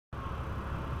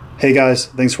Hey guys,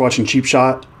 thanks for watching Cheap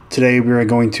Shot. Today we are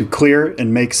going to clear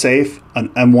and make safe an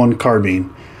M1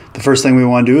 Carbine. The first thing we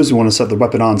want to do is we want to set the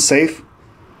weapon on safe.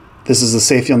 This is the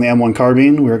safety on the M1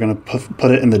 Carbine. We are going to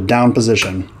put it in the down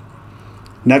position.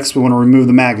 Next, we want to remove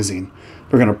the magazine.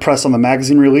 We're going to press on the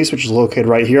magazine release, which is located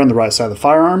right here on the right side of the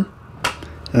firearm.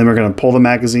 And then we're going to pull the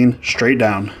magazine straight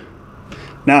down.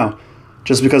 Now,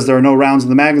 just because there are no rounds in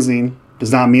the magazine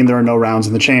does not mean there are no rounds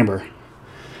in the chamber.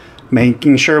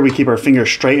 Making sure we keep our fingers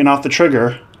straight and off the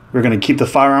trigger, we're going to keep the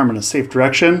firearm in a safe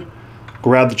direction,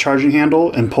 grab the charging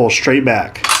handle, and pull straight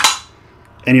back.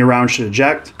 Any round should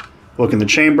eject. Look in the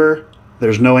chamber.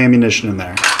 There's no ammunition in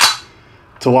there.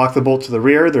 To lock the bolt to the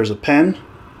rear, there's a pin.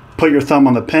 Put your thumb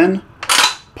on the pin,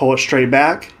 pull it straight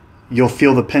back. You'll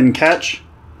feel the pin catch,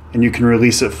 and you can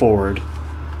release it forward.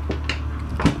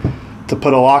 To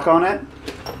put a lock on it,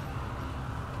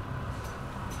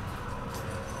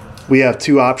 we have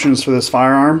two options for this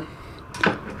firearm.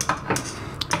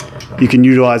 You can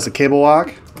utilize the cable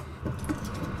lock,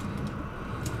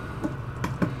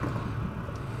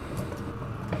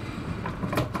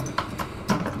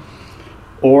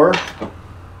 or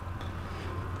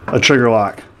a trigger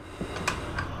lock.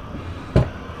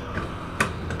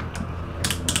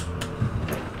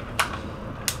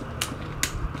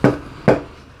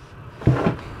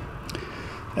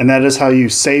 And that is how you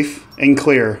safe and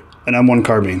clear an M1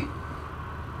 Carbine.